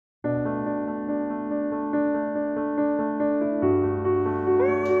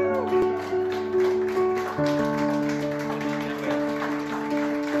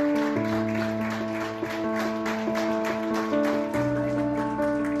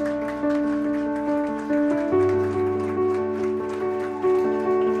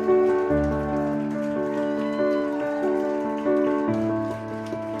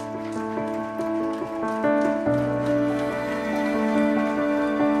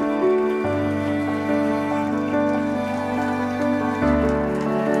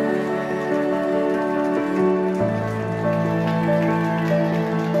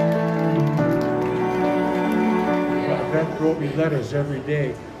me letters every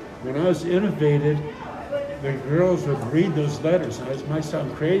day. When I was intubated, the girls would read those letters. Now, it might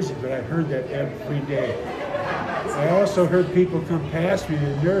sound crazy, but I heard that every day. I also heard people come past me,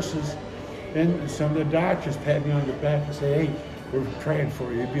 the nurses, and some of the doctors pat me on the back and say, hey, we're praying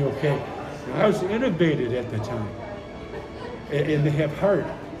for you, you'll be okay. Now, I was intubated at the time, and they have heart.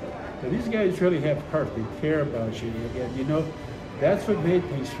 Now, these guys really have heart. They care about you, and you know, that's what made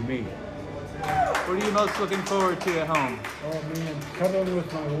things for me. What are you most looking forward to at home? Oh man, cuddling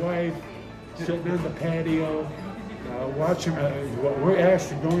with my wife, sitting on the patio, watching. We're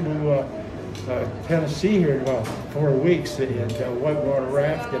actually going to Tennessee here in about 4 weeks and whitewater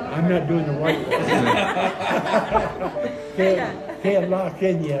rafting. I'm not doing the whitewater. can't lock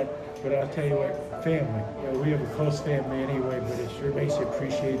in yet, but I'll tell you what, family. We have a close family anyway, but it sure makes you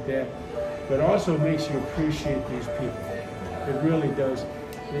appreciate that. But also makes you appreciate these people. It really does.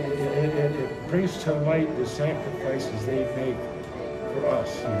 It brings to light the sacrifices they make for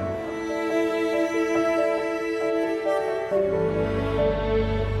us. You know.